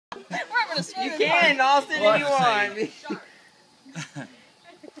You can, Austin, if you want.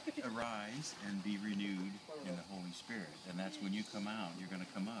 Arise and be renewed in the Holy Spirit. And that's when you come out, you're going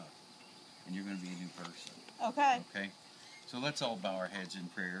to come up. And you're going to be a new person. Okay. Okay? So let's all bow our heads in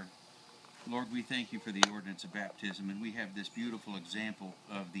prayer. Lord, we thank you for the ordinance of baptism. And we have this beautiful example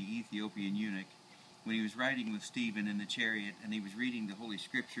of the Ethiopian eunuch when he was riding with Stephen in the chariot and he was reading the Holy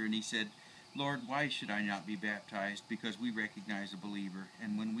Scripture and he said, Lord, why should I not be baptized? Because we recognize a believer.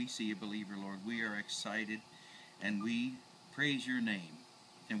 And when we see a believer, Lord, we are excited and we praise your name.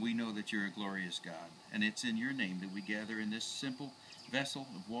 And we know that you're a glorious God. And it's in your name that we gather in this simple vessel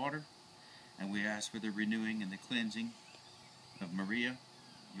of water. And we ask for the renewing and the cleansing of Maria,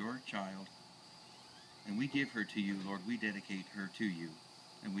 your child. And we give her to you, Lord. We dedicate her to you.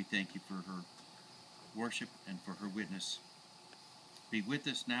 And we thank you for her worship and for her witness. Be with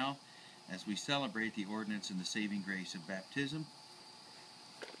us now as we celebrate the ordinance and the saving grace of baptism.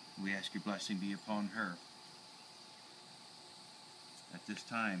 We ask your blessing be upon her. At this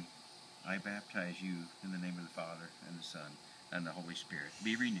time, I baptize you in the name of the Father, and the Son, and the Holy Spirit.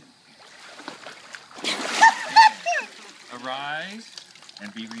 Be renewed. Arise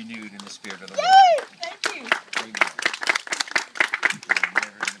and be renewed in the Spirit of the Lord. Yay! Thank you. Amen. You're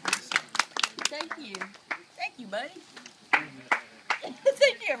never going to be the same. Thank you. Thank you, buddy.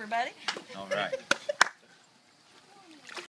 Thank you, everybody. All right.